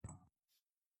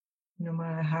no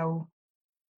matter how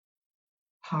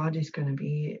hard it's going to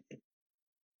be, it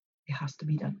has to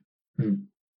be done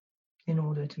in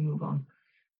order to move on.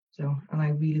 So, and I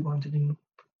really wanted to move.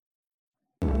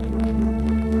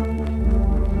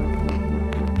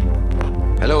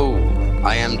 Hello,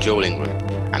 I am Joel Ingram,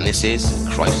 and this is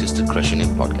Crisis to Crushing It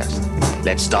podcast.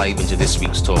 Let's dive into this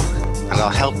week's talk, and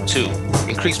I'll help to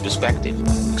increase perspective,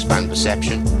 expand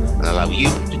perception, and allow you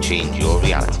to change your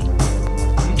reality.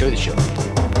 Enjoy the show.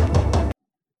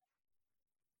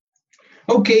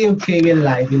 Okay, we're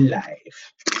live. In our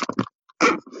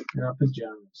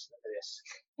pajamas. Look at this.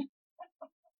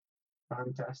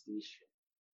 Fantastic.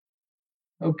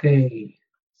 Okay,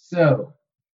 so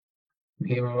I'm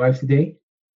here with my wife today.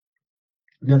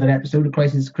 Another episode of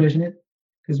Crisis to Crushing It,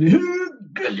 because we're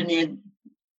crushing it.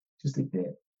 Just like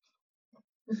that.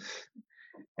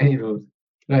 Anyway,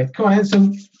 right, come on then.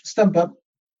 So, stump up.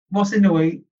 What's in the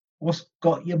way? What's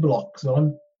got your blocks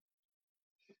on?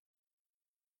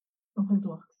 Oh, my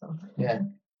blocks on. Yeah.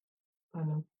 I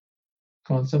know.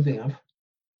 Come on, something up.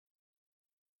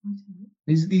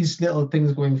 These little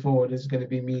things going forward is going to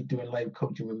be me doing live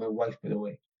coaching with my wife, by the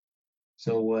way.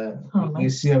 So we'll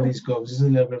see how this goes. This is a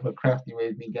little bit of a crafty way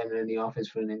of me getting in the office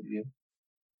for an interview.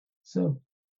 So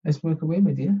let's work away,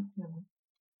 my dear. Yeah.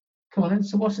 Come on then.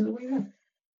 So what's in the way then?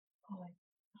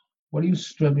 What are you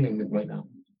struggling with right now?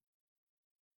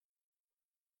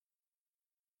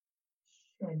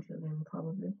 Scheduling,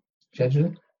 probably.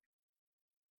 Scheduling?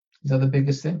 Is that the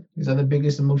biggest thing? Is that the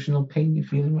biggest emotional pain you're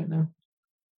feeling right now?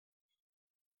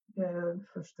 Yeah,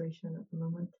 frustration at the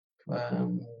moment.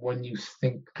 When you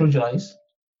think, close your eyes.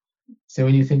 So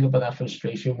when you think about that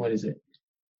frustration, what is it?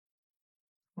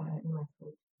 In my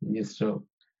throat. In your throat.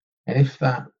 And if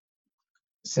that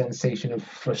sensation of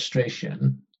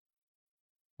frustration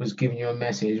was giving you a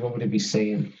message, what would it be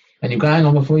saying? And you go, hang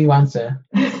on, before you answer,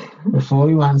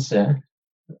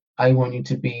 I want you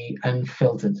to be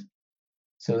unfiltered.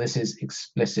 So this is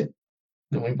explicit.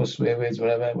 And when you put swear words,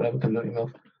 whatever comes out of your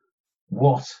mouth.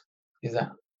 What is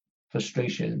that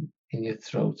frustration in your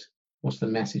throat? What's the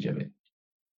message of it?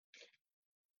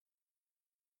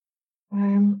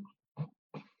 What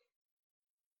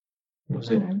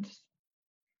was it?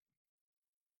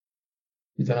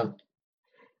 You don't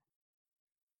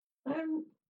know.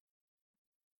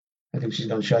 I think she's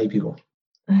gone shy, people.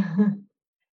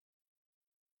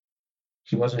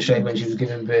 She wasn't shy when she was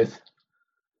giving birth.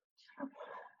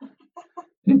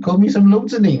 You called me some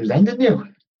loads of names then, didn't you?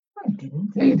 I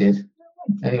didn't. Yeah, you did.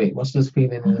 Anyway, what's this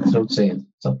feeling in the throat saying?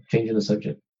 Stop changing the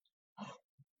subject.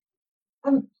 I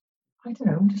don't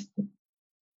know, just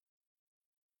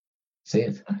say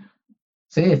it.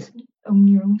 Say it. Own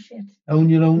your own shit. Own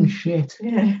your own shit.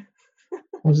 Yeah.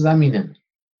 What does that mean then?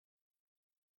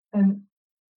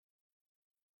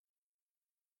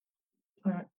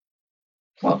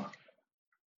 What?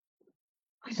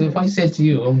 So if I said to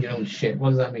you, own your own shit,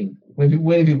 what does that mean?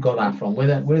 Where have you got that from? Where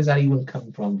does that even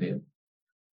come from for you?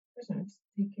 It's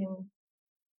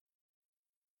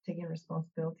taking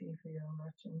responsibility for your own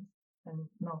actions and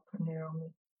not putting it on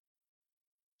me.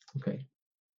 Okay.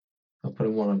 Not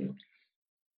putting what on you?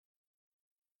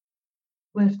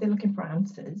 Well, if they're looking for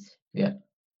answers, yeah,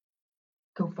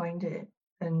 go find it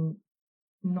and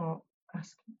not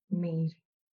ask me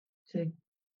to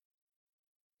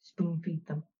spoon feed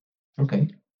them. Okay.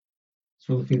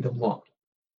 Spoon feed them what?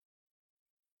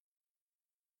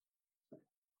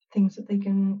 Things that they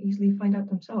can easily find out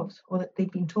themselves, or that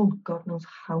they've been told God knows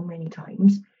how many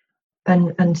times,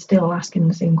 and still asking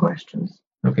the same questions.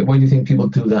 Okay, why do you think people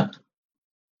do that?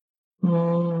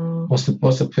 What's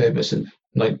the purpose of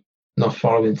not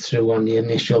following through on the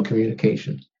initial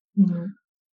communication?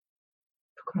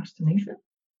 Procrastination.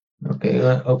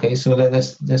 Okay. So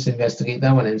let's investigate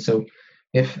that one then. So,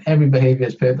 if every behavior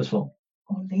is purposeful,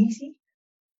 or lazy,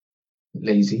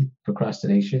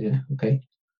 procrastination, yeah, okay.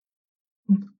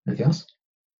 Anything else?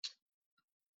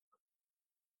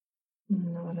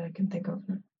 No, that I can think of.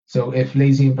 So, if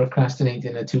lazy and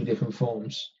procrastinating are two different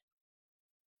forms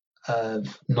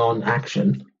of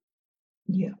non-action,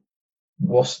 yeah,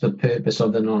 what's the purpose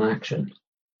of the non-action?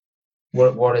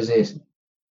 What is it?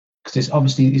 Because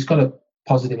it's got a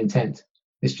positive intent.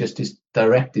 It's just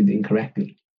directed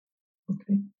incorrectly.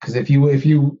 Okay. Because if you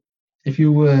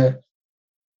were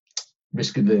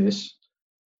risk averse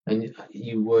and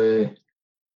you were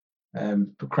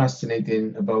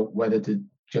procrastinating about whether to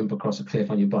jump across a cliff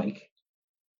on your bike,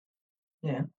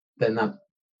 yeah, then that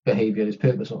behavior is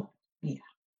purposeful. Yeah.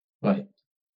 Right.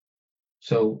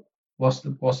 So what's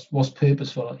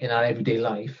purposeful in our everyday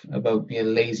life about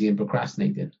being lazy and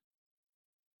procrastinating?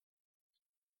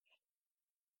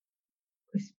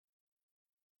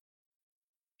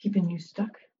 Keeping you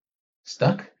stuck.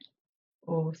 Stuck?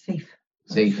 Or safe.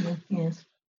 Safe. Actually. Yes.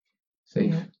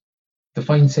 Safe. Yeah.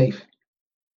 Define safe.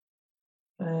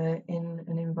 In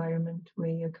an environment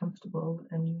where you're comfortable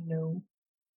and you know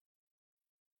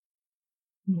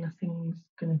nothing's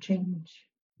going to change.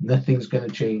 Nothing's going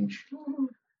to change.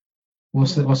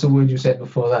 What's the word you said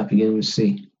before that, beginning with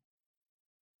C?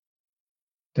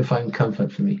 Define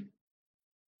comfort for me.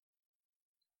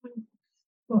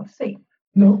 Well, safe.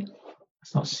 No,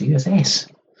 that's not C, that's S.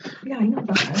 Yeah, I know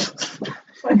that.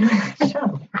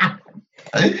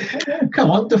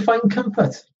 Come on, define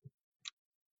comfort.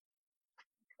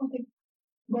 I think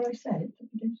what I said.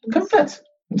 Comfort.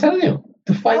 I'm telling you.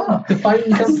 Define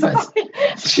comfort.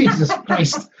 Jesus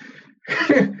Christ.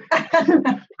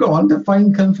 Go on,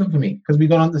 define comfort for me. Because we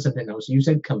got on to something now. So you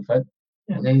said comfort,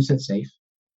 and then you said safe.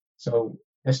 So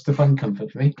let's define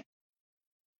comfort for me.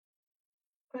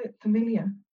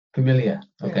 Familiar. Familiar,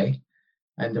 okay.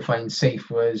 Yeah. And define safe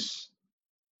was?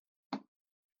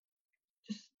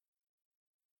 Just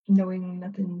knowing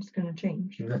nothing's going to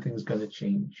change. Nothing's going to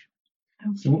change.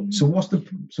 Okay. So what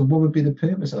would be the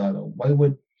purpose of that though? Why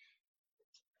would?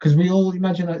 Because we all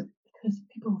imagine that. Because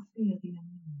people fear the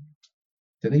unknown.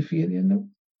 Do they fear the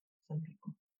unknown? Some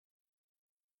people.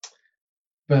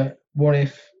 But what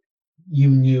if you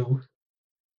knew?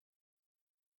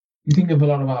 You think of a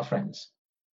lot of our friends.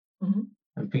 Mm-hmm.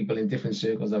 And people in different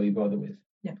circles that we bother with.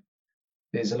 Yeah.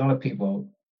 There's a lot of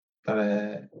people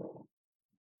that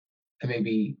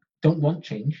maybe don't want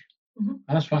change, and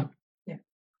that's fine. Yeah.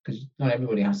 Because not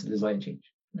everybody has to desire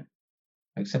change. No.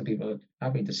 Like some people are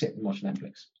happy to sit and watch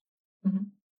Netflix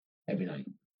every night.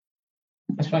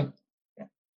 That's fine. Yeah.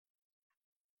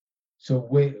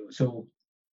 So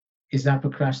is that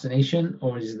procrastination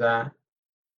or is that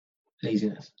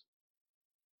laziness?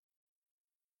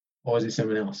 Or is it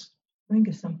something else? I think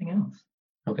it's something else.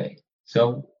 Okay.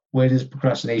 So where does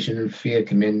procrastination and fear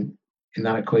come in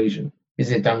that equation?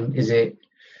 Is it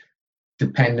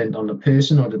dependent on the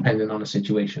person or dependent on a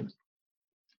situation?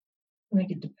 I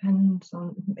think it depends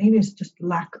on, maybe it's just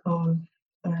lack of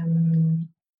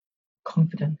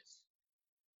confidence.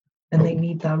 And they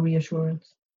need that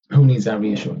reassurance. Who needs that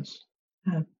reassurance?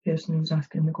 A person who's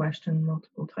asking the question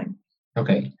multiple times.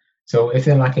 Okay. So if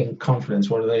they're lacking confidence,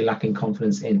 what are they lacking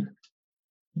confidence in?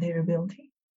 Their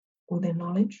ability or their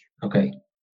knowledge. Okay.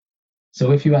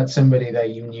 So if you had somebody that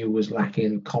you knew was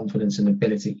lacking confidence and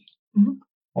ability,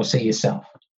 or say yourself,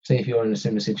 say if you're in a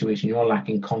similar situation, you're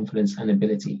lacking confidence and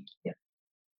ability. Yeah.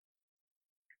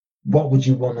 What would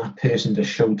you want that person to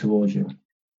show towards you?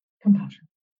 Compassion.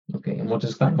 Okay. And what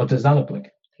does that look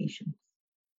like? Patience.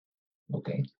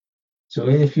 Okay. So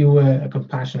if you were a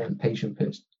compassionate and patient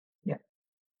person, yeah,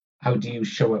 how do you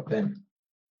show up then?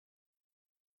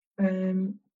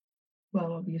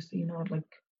 Well, obviously not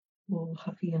like all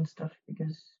huffy and stuff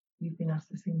because you've been asked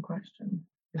the same question.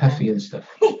 Huffy and stuff.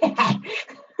 Do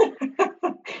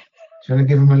you want to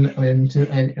give them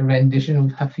a rendition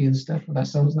of huffy and stuff? What that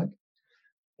sounds like?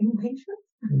 Impatient.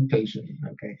 Impatient.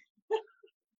 Okay.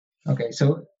 Okay.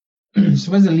 So as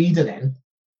a leader, then,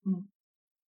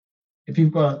 if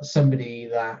you've got somebody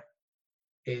that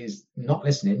is not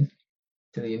listening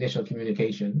to the initial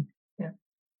communication, yeah,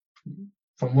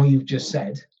 from what you've just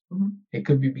said, it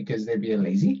could be because they're being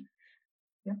lazy,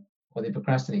 yeah, or they're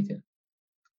procrastinating,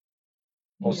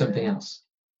 or something else.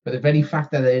 But the very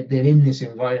fact that they're in this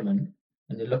environment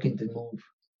and they're looking to move,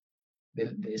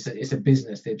 it's a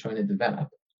business they're trying to develop,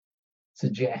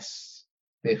 suggests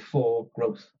they're for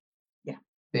growth. Yeah.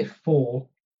 They're for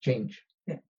change.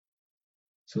 Yeah.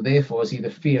 So therefore, it's either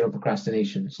fear or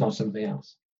procrastination. It's not something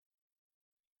else.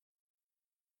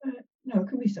 No, it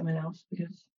could be something else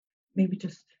because maybe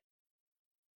just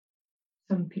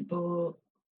some people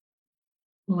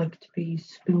like to be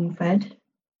spoon-fed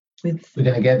with. We're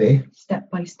going to get there.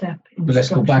 Step-by-step instructions. But let's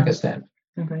go back a step.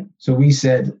 Okay. So we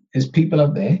said there's people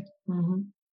out there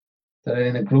that are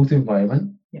in a growth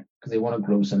environment because they want to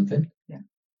grow something. Yeah.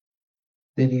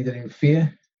 They're either in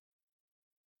fear,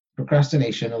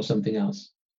 procrastination, or something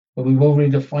else. But we've already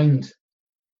defined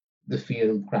the fear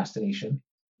and procrastination.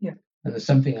 Yeah. And the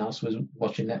something else was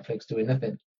watching Netflix doing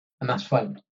nothing. And that's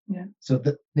fine. Yeah. So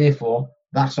therefore,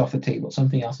 that's off the table.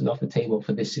 Something else is off the table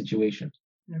for this situation.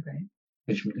 Okay.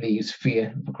 Which leaves fear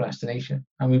and procrastination.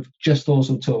 And we've just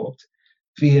also talked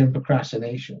fear and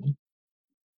procrastination.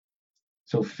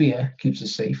 So fear keeps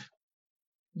us safe.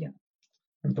 Yeah.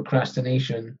 And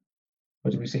procrastination,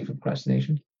 what did we say for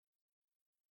procrastination?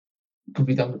 Could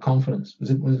be down to confidence. Was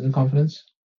it confidence?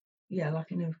 Yeah,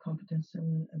 lacking of confidence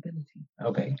and ability.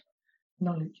 Okay.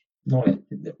 Knowledge.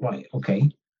 Right. Okay.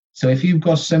 So if you've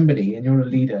got somebody and you're a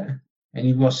leader and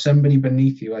you've got somebody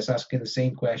beneath you that's asking the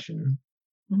same question,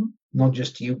 not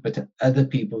just to you, but to other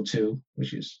people too,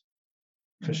 which is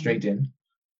frustrating.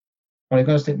 But I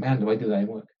got to take my hand, do I do that in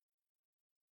work?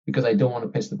 Because I don't want to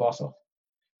piss the boss off.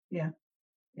 Yeah.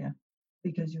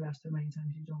 Because you asked so many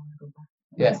times, you don't want to go back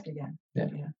and ask again.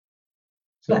 Yeah.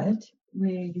 So, but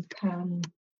where you can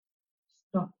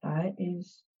stop that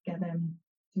is get them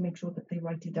to make sure that they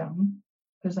write it down.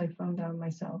 Because I found out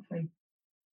myself, I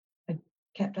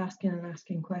kept asking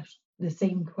the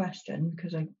same question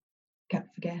because I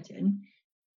kept forgetting.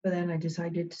 But then I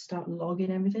decided to start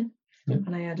logging everything. Yeah.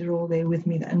 And I had it all there with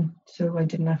me then. So I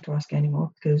didn't have to ask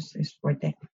anymore because it's right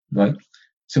there. Right.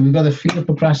 So we've got the fear of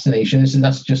procrastination.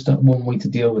 That's just one way to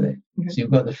deal with it. Mm-hmm. So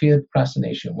you've got the fear of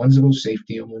procrastination. One's about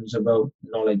safety and one's about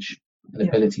knowledge and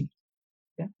ability.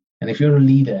 Yeah. And if you're a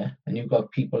leader and you've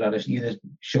got people that are either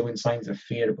showing signs of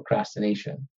fear of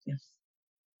procrastination, yes,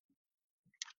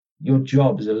 your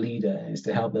job as a leader is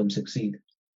to help them succeed.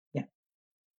 Yeah.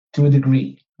 To a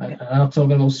degree. Yeah. I'm not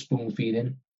talking about spoon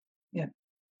feeding. Yeah.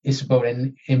 It's about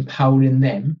empowering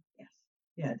them. Yes.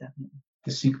 Yeah, definitely.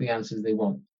 To seek the answers they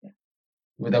want. Yeah.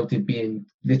 Without it being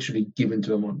literally given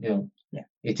to them, yeah.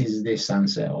 It is this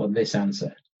answer or this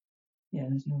answer. Yeah,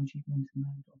 there's no achievement in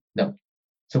that. No.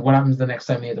 So what happens the next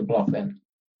time they hit the block then?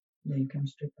 Yeah, you come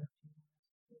straight back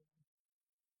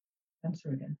to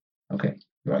answer again. Okay,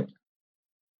 right.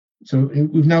 So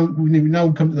we've now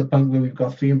come to the point where we've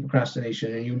got fear and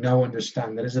procrastination, and you now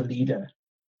understand that as a leader,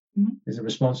 there's a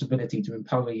responsibility to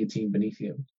empower your team beneath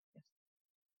you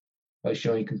by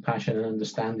showing compassion and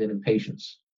understanding and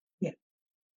patience. Yeah.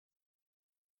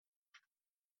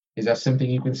 Is that something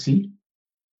you can see?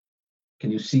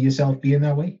 Can you see yourself being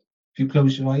that way? If you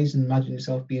close your eyes and imagine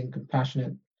yourself being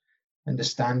compassionate,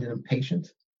 understanding, and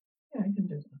patient? Yeah, I can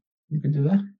do that. You can do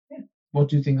that? Yeah. What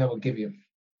do you think that would give you?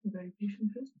 A very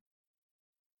patient person.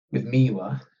 With me, you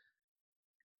are.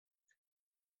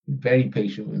 You're very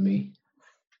patient with me.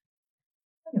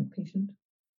 I am patient.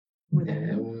 With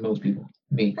most people.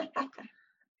 Me.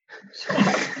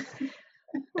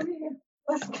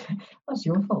 That's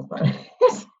your fault, though.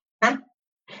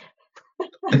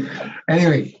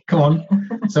 Anyway, come on.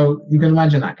 So you can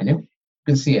imagine that, can you? You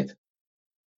can see it.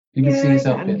 You can see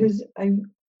yourself. Because I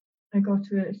got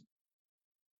to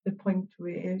the point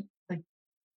where, like,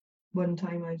 one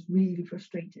time I was really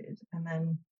frustrated, and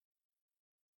then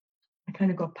I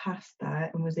kind of got past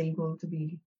that and was able to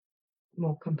be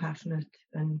more compassionate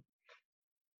and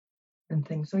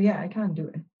things. So yeah, I can do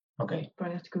it. Okay. But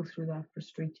I have to go through that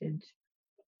frustrated.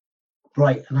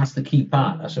 Right, and that's the key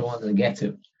part. That's what I wanted to get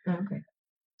to. Okay.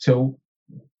 So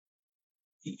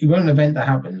you've got an event that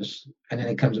happens, and then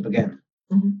it comes up again.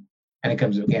 Mm-hmm. And it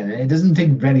comes up again. And it doesn't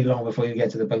take very long before you get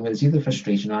to the point where it's either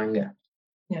frustration or anger.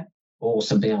 Yeah. Or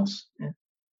something else. Yeah.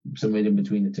 Somewhere in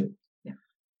between the two. Yeah.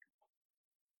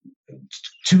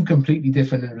 Two completely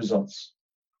different results.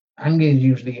 Anger is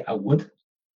usually outward.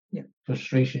 Yeah.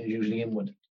 Frustration is usually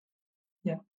inward.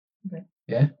 Yeah. Okay.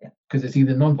 Yeah? Yeah. Because it's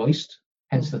either non-voiced,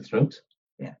 hence the throat.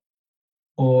 Yeah.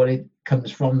 Or it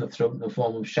comes from the throat in the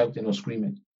form of shouting or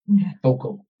screaming. Yeah.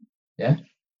 Vocal. Yeah?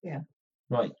 Yeah.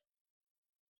 Right.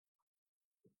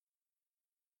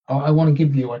 I want to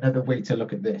give you another way to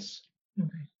look at this.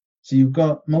 Okay. So you've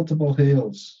got multiple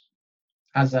hurdles,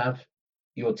 as have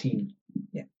your team.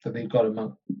 Yeah. That they've got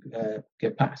to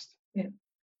get past. Yeah.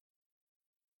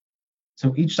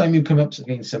 So each time you come up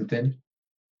against something,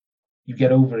 you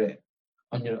get over it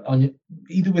on your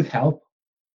either with help,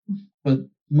 but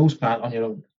most part on your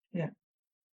own. Yeah.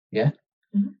 Yeah.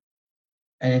 Mm-hmm.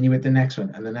 And then you hit the next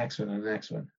one and the next one and the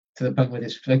next one, to the point where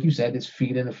this, like you said, this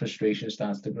feeling of frustration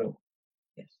starts to grow.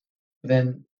 Yes. But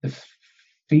then the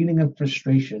feeling of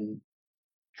frustration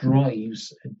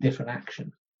drives a different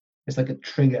action. It's like a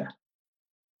trigger.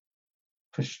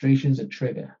 Frustration's a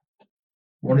trigger.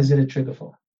 What is it a trigger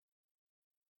for?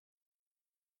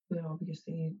 Well,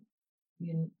 obviously,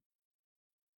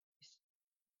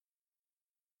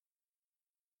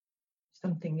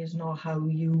 something is not how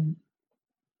you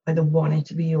either want it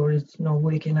to be, or it's not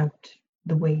working out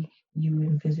the way you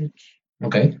envisage.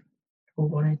 Okay. Or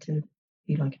want it to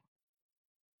be like.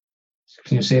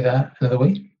 Can you say that another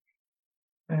way?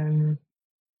 No.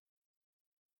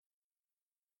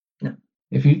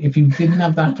 If you didn't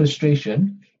have that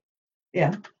frustration,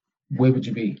 yeah, where would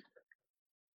you be?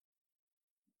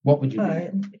 What would you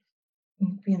be?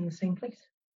 Be in the same place.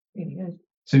 Really good.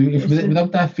 So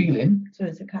without that feeling. So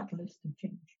it's a catalyst of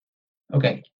change.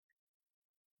 Okay.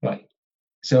 Right.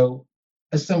 So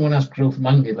as someone that's growth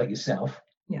minded like yourself,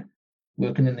 yeah,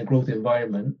 working in the growth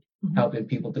environment, helping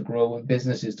people to grow and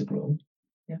businesses to grow.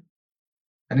 Yeah.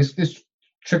 And this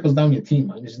trickles down your team,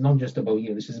 and this is not just about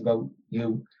you. This is about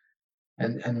you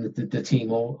and the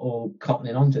team all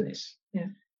cottoning onto this. Yeah.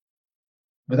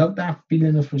 Without that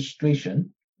feeling of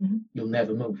frustration, mm-hmm. you'll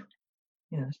never move.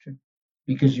 Yeah, that's true.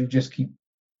 Because you just keep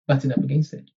butting up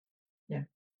against it. Yeah.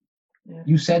 Yeah.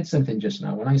 You said something just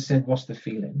now. When I said, what's the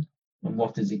feeling and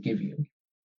what does it give you?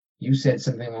 You said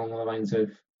something along the lines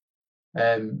of,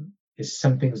 is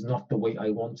something's not the way I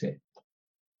want it.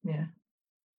 Yeah.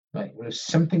 Right. Well, if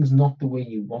something's not the way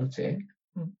you want it,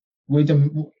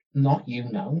 not you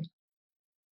now.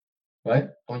 Right?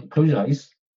 I want you to close your eyes.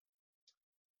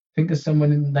 Think of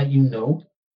someone that you know,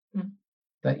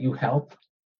 that you help,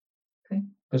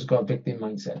 who's got a victim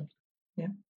mindset. Yeah.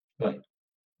 Right.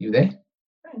 You there?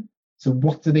 Right. So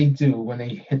what do they do when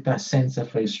they hit that sense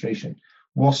of frustration?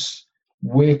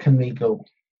 Where can they go?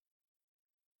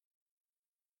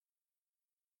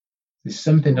 There's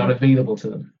something not available to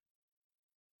them.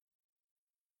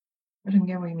 I don't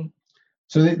get what you mean.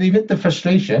 So they've hit the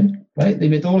frustration, right?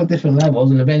 They've hit all the different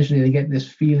levels, and eventually they get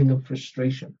this feeling of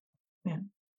frustration. Yeah.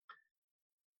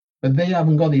 But they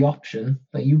haven't got the option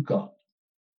that you've got.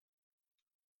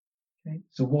 Okay.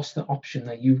 So what's the option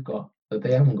that you've got that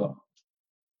they haven't got?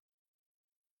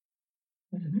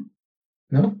 Mm-hmm.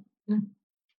 No? Mm.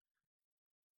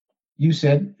 You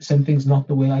said something's not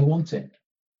the way I want it.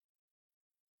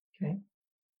 Okay.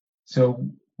 So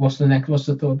what's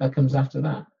the thought that comes after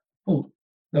that? Oh,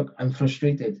 look, I'm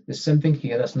frustrated. There's something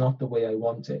here that's not the way I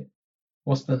want it.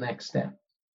 What's the next step?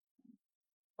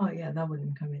 Oh yeah, that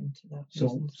wouldn't come into that.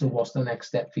 So what's the next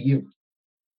step for you?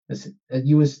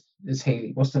 You as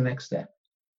Hayley, what's the next step?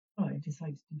 Oh, I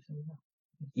decide to do something else.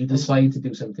 You decide to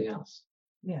do something else.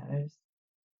 Yeah, I just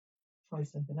try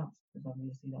something else because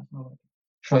obviously that's not working.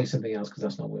 Try something else because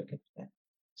that's not working. Yeah.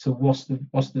 So what's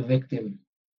the victim?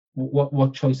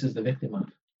 What choice does the victim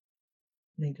have?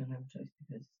 They don't have a choice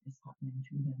because it's happening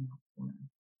to them, not for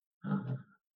them.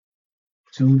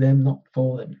 To them, not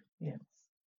for them. Yes.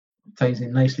 Ties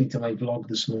in nicely to my vlog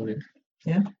this morning.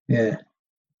 Yeah. Yeah.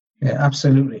 Yeah,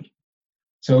 absolutely.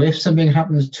 So if something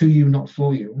happens to you, not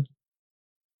for you,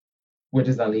 where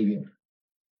does that leave you?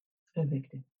 A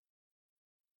victim.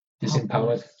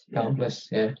 Disempowered, helpless,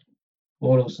 yeah.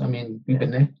 All those, I mean, we've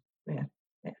been there. Yeah.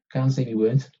 Yeah. Can't say we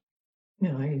weren't.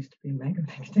 Yeah, I used to be mega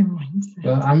victim mindset.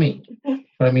 Well,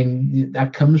 but I mean,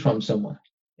 that comes from somewhere.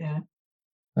 Yeah.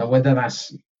 Now, whether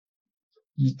that's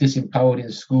disempowered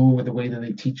in school with the way that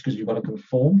they teach because you've got to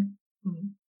conform,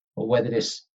 or whether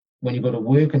it's when you go to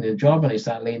work and a job and they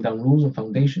start laying down rules and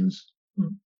foundations,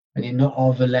 and you're not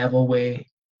of a level where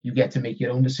you get to make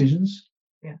your own decisions.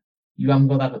 Yeah. You haven't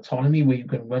got that autonomy where you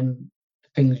can run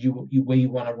things where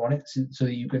you want to run it so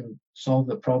that you can solve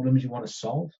the problems you want to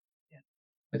solve. Yeah.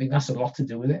 I think that's a lot to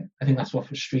do with it. I think that's what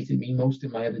frustrated me most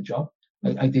in my other job.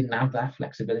 I didn't have that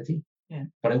flexibility,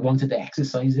 but I wanted to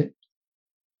exercise it.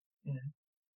 Yeah.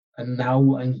 And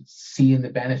now I'm seeing the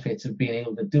benefits of being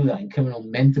able to do that and coming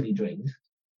home mentally drained,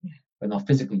 but not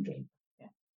physically drained. Yeah.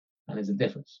 And there's a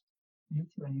difference.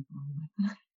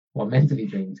 Well, mentally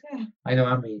drained. Yeah. I know.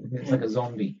 I mean, it's like a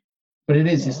zombie, but it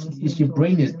is. It's your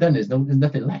brain is done. There's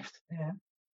nothing left. Yeah.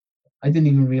 I didn't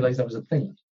even realize that was a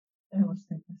thing. I was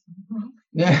thinking something wrong.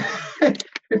 Yeah,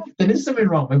 there is something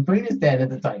wrong. My brain is dead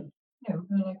at the time. Yeah,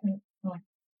 but like,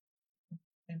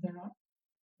 is there not?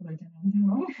 Have I done anything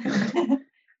wrong?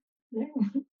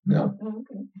 No. Oh,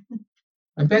 okay.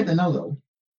 I'm better now, though.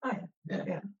 Oh,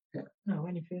 yeah. No,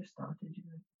 when you first started, you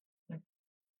were like...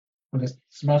 Well, it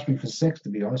smashed me for 6, to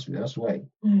be honest with you. That's why.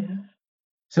 Yeah.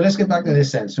 So let's get back to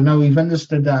this then. So now we've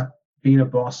understood that being a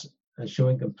boss and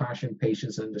showing compassion,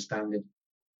 patience, and understanding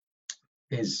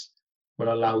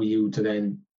will allow you to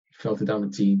then filter down the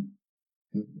team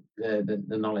the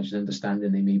knowledge and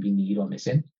understanding they maybe need or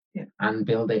missing, and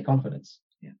build their confidence.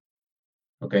 Yeah.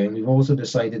 Okay, and we've also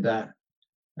decided that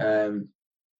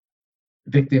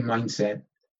victim mindset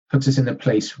puts us in a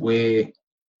place where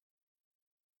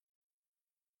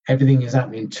everything is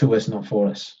happening to us, not for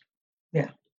us. Yeah.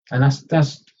 And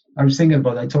that's I was thinking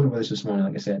about. I talked about this morning.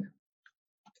 Like I said,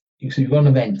 so you've got an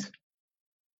event,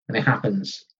 and it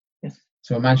happens. Yes.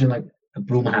 So imagine like a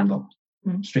broom handle,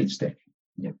 straight stick.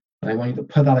 Yep. And I want you to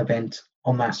put that event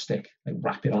on that stick, like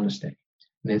wrap it on a stick,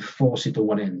 and then force it to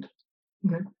one end.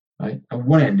 Okay. Right? And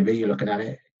one end of it, you're looking at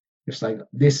it, it's like,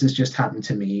 this has just happened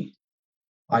to me.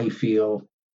 I feel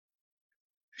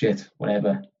shit,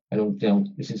 whatever. I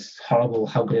don't, this is horrible.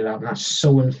 How could it happen? That's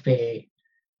so unfair.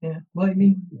 Yeah. Why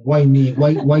me? Why me?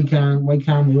 Why can't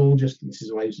we all just? This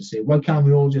is what I used to say. Why can't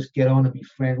we all just get on and be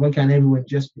friends? Why can't everyone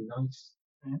just be nice?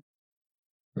 Yeah.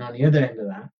 And on the other end of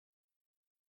that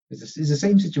is the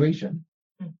same situation.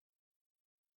 Mm.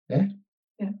 Yeah.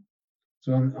 Yeah.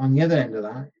 So on the other end of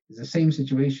that is the same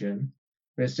situation,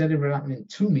 but instead of it happening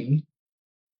to me,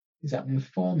 it's happening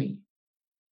for me.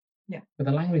 Yeah. But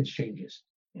the language changes.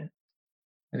 Yeah.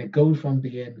 And it goes from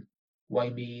being, why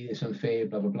me, it's unfair,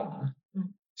 blah, blah, blah,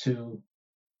 to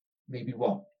maybe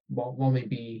what may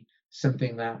be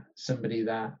something that somebody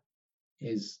that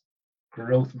is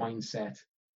growth mindset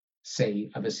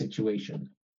say of a situation.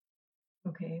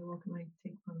 Okay, what can I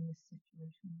take from this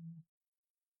situation?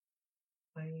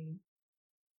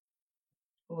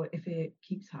 Or if it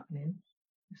keeps happening,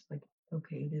 it's like,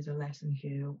 okay, there's a lesson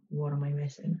here. What am I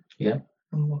missing? Yeah.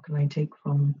 And what can I take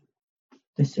from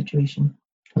this situation?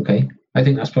 Okay, I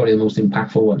think that's probably the most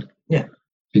impactful one. Yeah.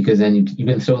 Because then you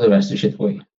can throw the rest of the shit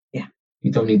away. Yeah.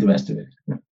 You don't need the rest of it.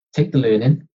 No. Take the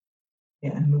learning.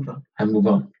 Yeah, and move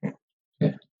on. Yeah.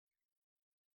 Yeah.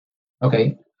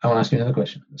 Okay, I want to ask you another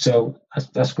question. So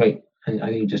that's great. And I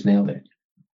think you just nailed it.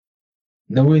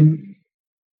 Knowing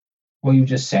what you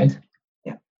just said,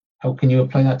 yeah, how can you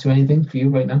apply that to anything for you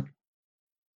right now?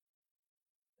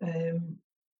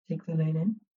 Take the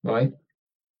learning. All right.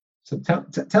 So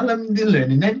tell them the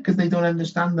learning then, because they don't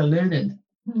understand the learning.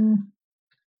 The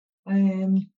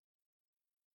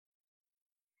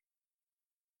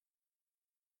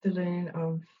learning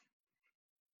of,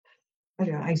 I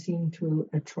don't know, I seem to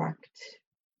attract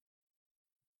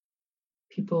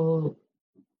people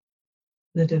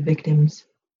that are victims.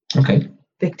 Okay.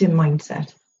 Victim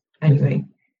mindset, anyway.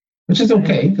 Which is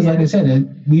okay, because like I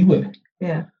said, we were.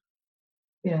 Yeah.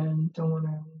 Yeah, and don't want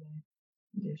to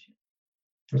do shit.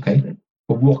 Okay.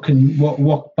 But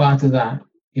what part of that,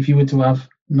 if you were to have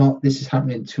not this is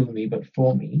happening to me, but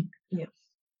for me, yes,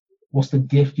 what's the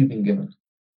gift you've been given?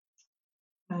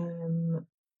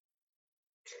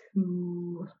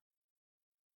 To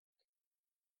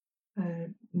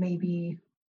maybe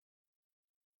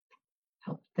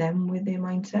help them with their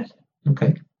mindset.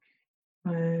 Okay.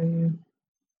 And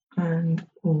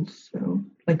also,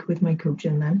 like with my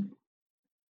coaching then.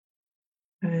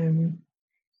 And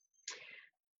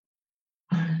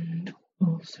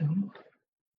also,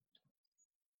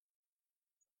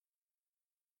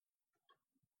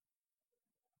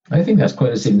 I think that's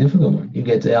quite a significant one. You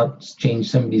get to help change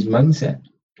somebody's mindset.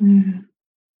 Yeah.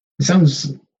 It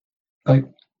sounds like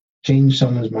change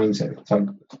someone's mindset. It's like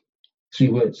 3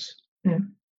 words. Yeah.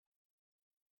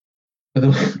 But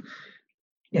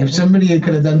if somebody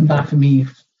could have done that for me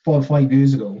 4 or 5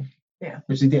 years ago, yeah,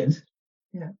 which they did,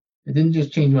 yeah, it didn't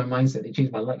just change my mindset; it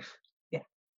changed my life. Yeah,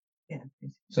 yeah.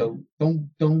 So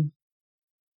don't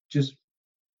just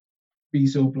be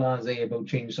so blasé about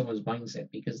changing someone's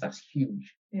mindset, because that's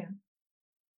huge. Yeah.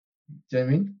 Do you know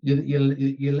what I mean?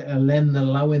 You're then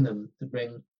allowing them to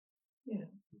bring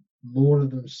more of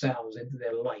themselves into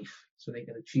their life so they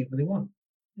can achieve what they want.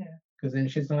 Yeah. Because then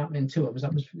shit's not happening to them,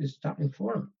 it's happening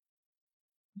for them.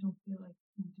 I don't feel like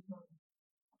I need to go.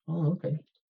 Oh, okay.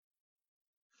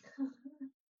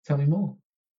 Tell me more.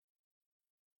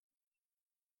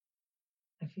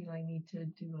 I feel I need to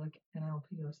do like an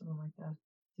NLP or something like that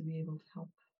to be able to help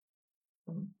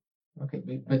them. Okay,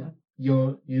 but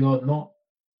you're not.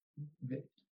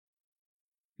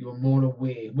 You're more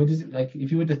aware. What is it like?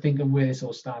 If you were to think of where this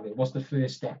all started, what's the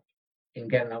first step in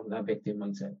getting out of that victim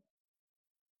mindset?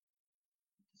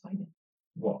 Deciding.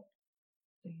 What?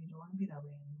 So you don't want to be that way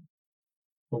anymore.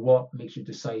 But what makes you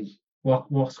decide?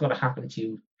 What's got to happen to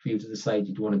you for you to decide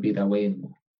you don't want to be that way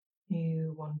anymore?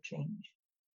 You want change.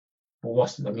 Well,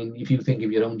 if you think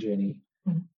of your own journey,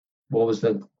 what was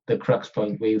the crux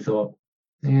point where you thought,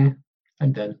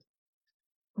 I'm done?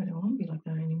 I don't want to be like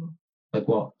that anymore. Like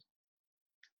what?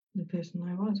 The person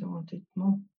I was, I wanted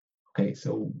more. Okay,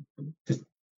 so just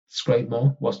describe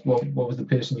more. What was the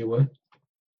person you were?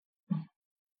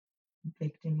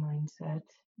 Victim mindset.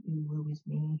 Woe is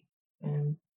me.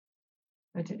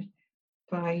 I did,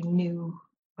 but I knew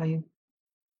I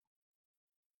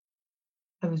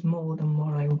was more than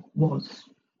what I was.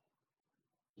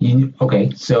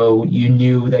 Okay, so you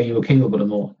knew that you were capable of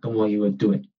more than what you were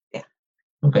doing. Yeah.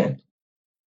 Okay.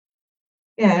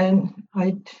 Yeah, and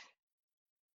I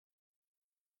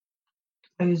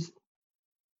was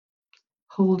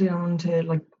holding on to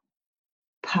like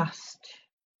past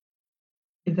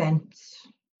events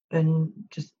and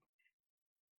just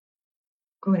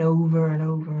going over and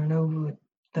over and over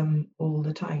them all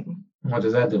the time. What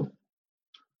does that do?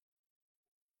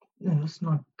 No, it's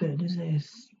not good, is it?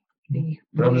 It's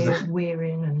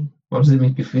wearing and. What does it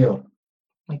make you feel?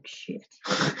 Like shit.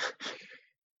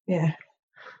 Yeah,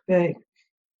 but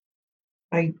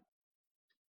I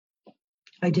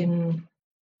didn't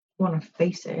want to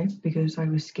face it because I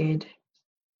was scared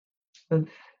of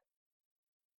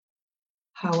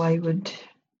how I would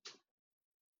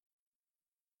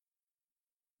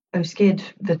I was scared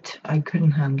that I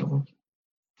couldn't handle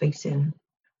facing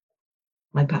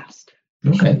my past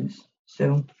issues.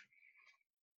 So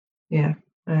yeah,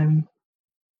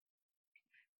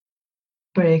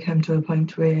 but I came to a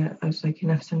point where I was like,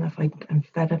 enough's enough. I'm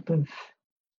fed up of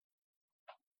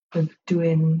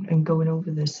doing and going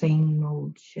over the same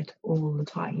old shit all the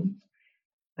time,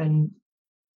 and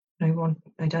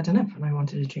I'd had enough, and I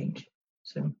wanted to change.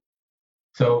 So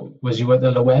was you at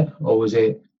the low ebb, or was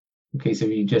it a case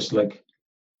of you just like?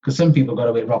 Because some people got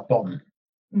away rock bottom.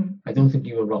 I don't think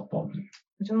you were rock bottom.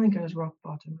 I don't think I was rock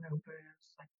bottom, no, but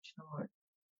it's like, you know what?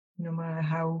 No matter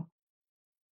how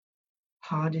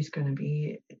hard it's going to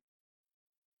be,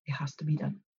 it has to be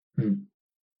done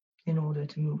in order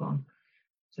to move on.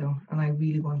 So, and I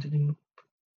really wanted to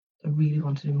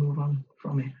move on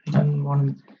from it. I didn't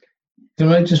want to. Then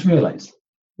I just realised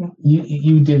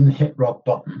you didn't hit rock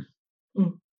bottom,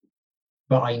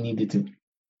 but I needed to.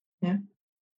 Yeah.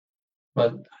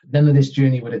 But none of this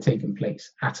journey would have taken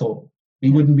place at all. We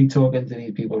wouldn't be talking to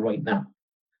these people right now.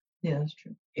 Yeah, that's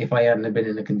true. If I hadn't have been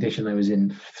in the condition I was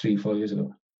in 3-4 years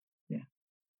ago. Yeah.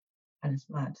 And it's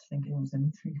mad to think it was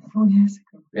only 3-4 years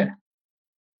ago. Yeah.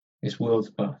 It's worlds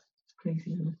apart. It's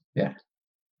crazy, isn't it? Yeah.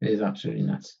 It is absolutely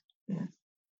nuts. Yeah.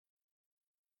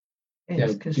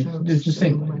 Just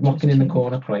think, walking in the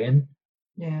corner crying.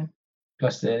 Yeah.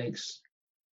 Plus the headaches,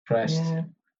 depressed. Yeah.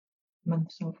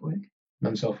 Months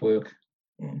off work.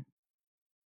 Yeah.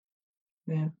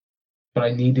 Yeah. But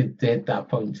I needed to hit that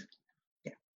point.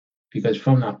 Yeah. Because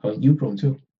from that point, you've grown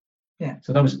too. Yeah.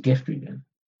 So that was a gift, really.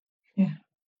 Yeah.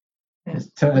 As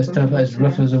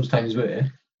rough as those times were.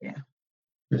 Yeah.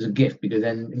 It was a gift because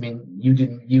then, I mean,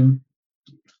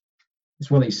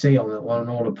 it's what they say on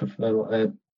all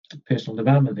the personal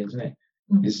development things, isn't it?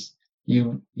 Is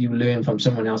you learn from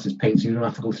someone else's pain so you don't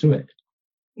have to go through it.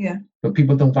 Yeah. But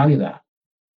people don't value that.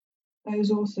 I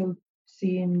was also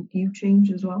seeing you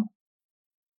change as well.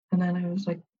 And then I was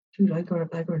like, dude, I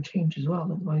got to change as well.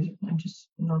 Otherwise, I'm just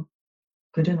not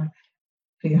good enough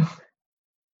for you.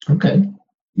 Okay.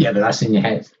 Yeah, but that's in your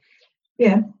head.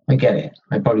 Yeah. I get it.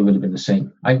 I probably would have been the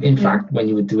same. In fact, when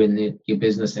you were doing your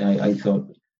business, I thought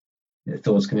the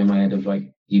thoughts come in my head of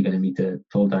like, you're going to meet a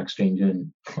tall, dark stranger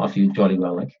and off you jolly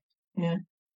well, like. Yeah.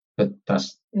 But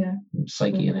that's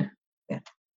psyche, innit? Yeah.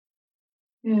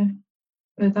 Yeah.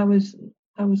 But that was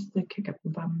the kick up the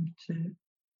bum to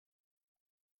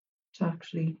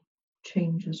actually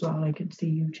change as well. I could see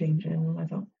you changing, and I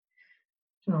thought,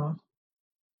 you know,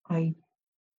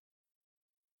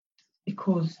 it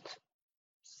caused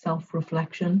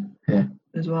self-reflection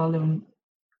as well, and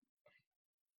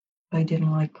I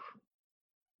didn't like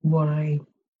what I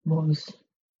was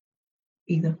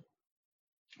either.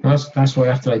 That's why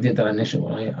after I did that initial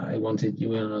one, I wanted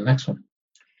you in on the next one,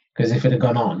 because if it had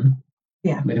gone on,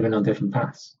 we'd have been on different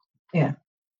paths. Yeah.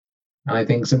 And I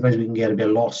think sometimes we can get a bit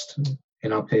lost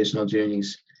in our personal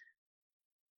journeys.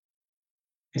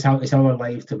 It's our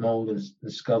life to mold and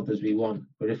sculpt as we want,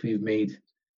 but if we've made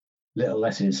little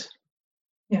lesses,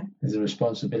 there's a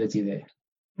responsibility there.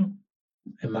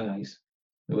 In my eyes,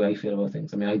 the way I feel about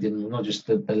things. I mean, I didn't, not just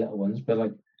the little ones, but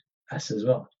like us as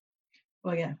well.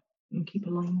 Well, yeah, and keep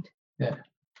aligned. Yeah.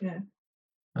 Yeah.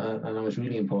 And that was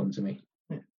really important to me.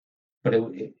 Yeah. But it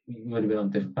would have been on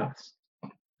different paths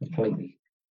completely.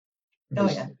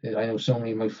 Because I know so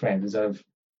many of my friends that have,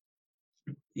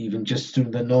 even just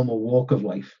through the normal walk of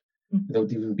life,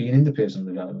 without even being into personal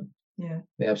development,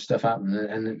 they have stuff happen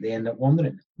and they end up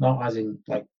wandering. Not as in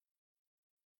like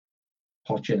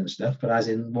potching and stuff, but as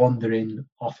in wandering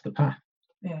off the path.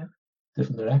 Yeah.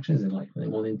 Different directions in life, and they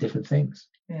want in different things.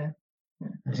 Yeah.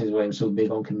 This is why I'm so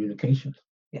big on communication.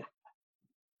 Yeah.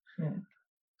 Yeah.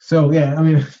 So yeah, I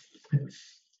mean,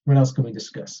 what else can we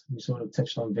discuss? We sort of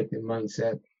touched on victim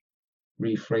mindset,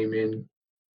 reframing,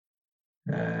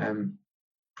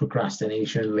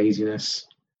 procrastination, laziness.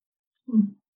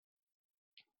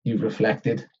 You've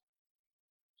reflected.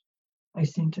 I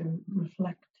seem to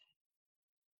reflect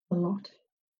a lot,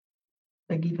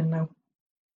 like even now.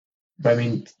 But I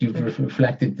mean, you've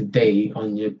reflected today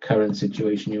on your current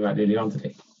situation you're at earlier on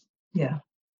today. Yeah.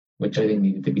 Which I think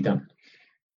needed to be done.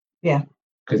 Yeah.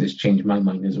 Because it's changed my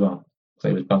mind as well.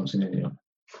 Because I was bouncing earlier on.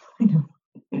 I know.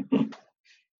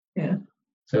 Yeah.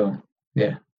 So,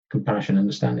 yeah, compassion,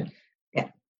 understanding. Yeah.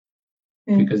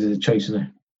 Because there's a choice in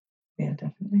there. Yeah,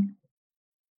 definitely.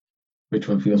 Which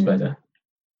one feels better?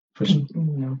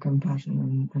 Compassion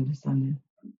and understanding.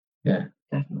 Yeah.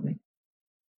 Definitely.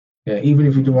 Yeah, even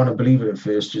if you don't want to believe it at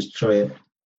first, just try it.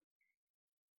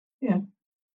 Yeah.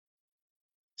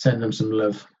 Send them some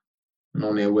love and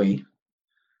on their way.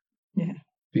 Yeah.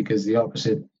 Because the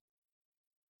opposite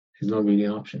is not really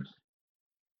an option.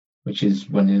 which is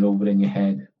running over in your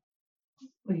head.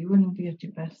 Well, you wouldn't be at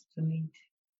your best to lead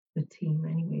the team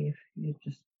anyway if you're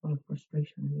just full of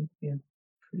frustration. You'd be a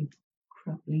pretty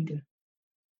crap leader.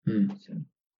 So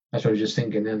that's what I was just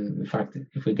thinking. Then the fact that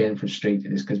if we're getting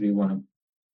frustrated is because we want to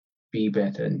be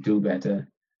better and do better,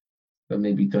 but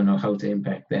maybe don't know how to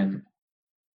impact them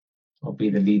or be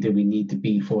the leader we need to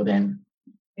be for them.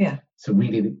 Yeah. So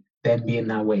really, them being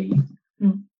that way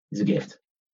is a gift.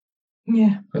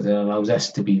 Yeah. Because it allows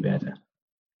us to be better.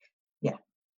 Yeah.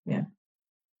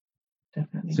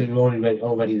 Definitely. So we've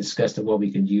already discussed what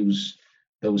we could use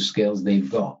those skills they've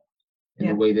got in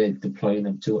the way they're deploying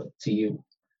them to you.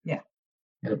 Yeah.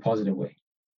 In a positive way.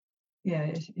 Yeah,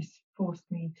 it's forced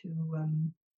me to.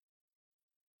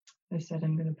 I said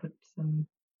I'm going to put some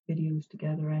videos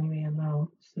together anyway, and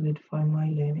that'll solidify my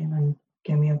learning and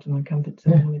get me out of my comfort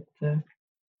zone with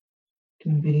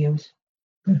doing videos.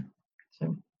 Yeah.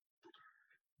 So.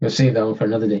 We'll save that one for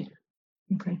another day.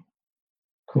 Okay.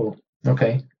 Cool.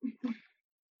 Okay.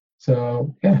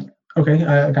 So yeah. Okay.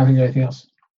 I can't think of anything else.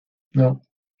 No.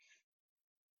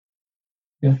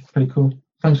 Yeah. Pretty cool.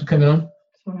 Thanks for coming on.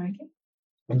 It's all right.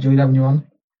 Enjoyed having you on.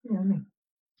 Yeah.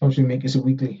 Hopefully make this a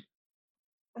weekly.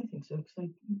 I think so, because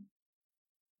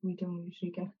we don't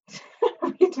usually get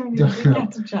get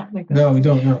to chat like that. No, we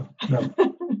don't. No.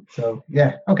 So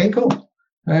yeah. Okay. Cool.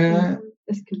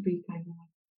 This could be kind of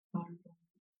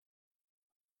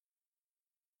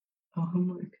our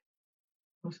homework.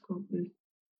 What's called?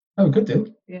 Oh, we could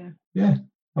do. Yeah. Yeah.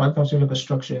 Well, I thought you look a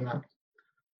structure in that.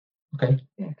 Okay.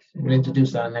 Yeah. We'll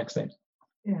introduce that next time.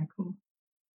 Yeah. Cool.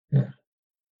 Yeah.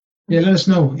 Yeah. Let us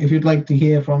know if you'd like to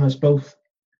hear from us both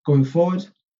going forward.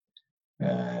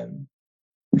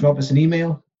 Drop us an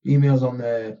email. Email's on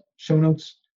the show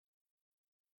notes.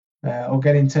 Or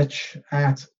get in touch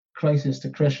at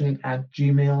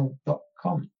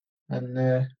crisistocrushing@gmail.com,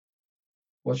 and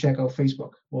we'll check out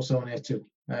Facebook also on there too.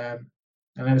 And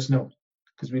let us know,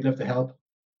 because we'd love to help.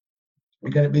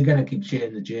 We're gonna keep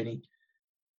sharing the journey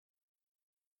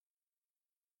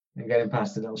and getting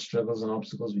past the little struggles and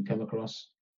obstacles we come across.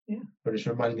 Yeah. But it's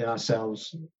reminding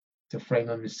ourselves to frame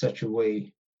them in such a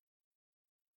way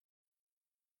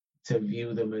to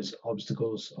view them as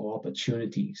obstacles or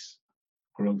opportunities,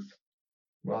 growth,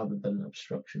 rather than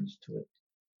obstructions to it.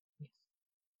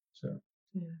 So,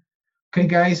 okay,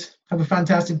 guys, have a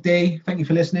fantastic day. Thank you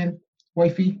for listening.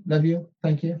 Wifey, love you.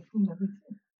 Thank you. Love you.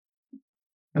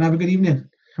 And have a good evening.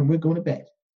 And we're going to bed.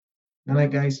 Good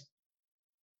night, guys.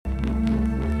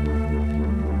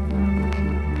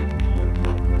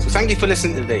 So thank you for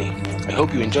listening today. I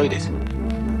hope you enjoyed it.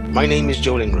 My name is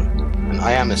Joel Ingram, and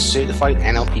I am a certified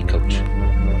NLP coach.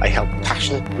 I help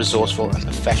passionate, resourceful, and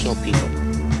professional people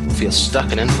who feel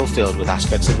stuck and unfulfilled with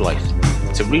aspects of life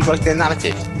to rewrite their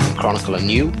narrative and chronicle a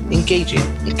new, engaging,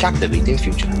 and captivating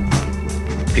future.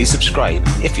 Please subscribe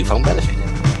if you found benefit.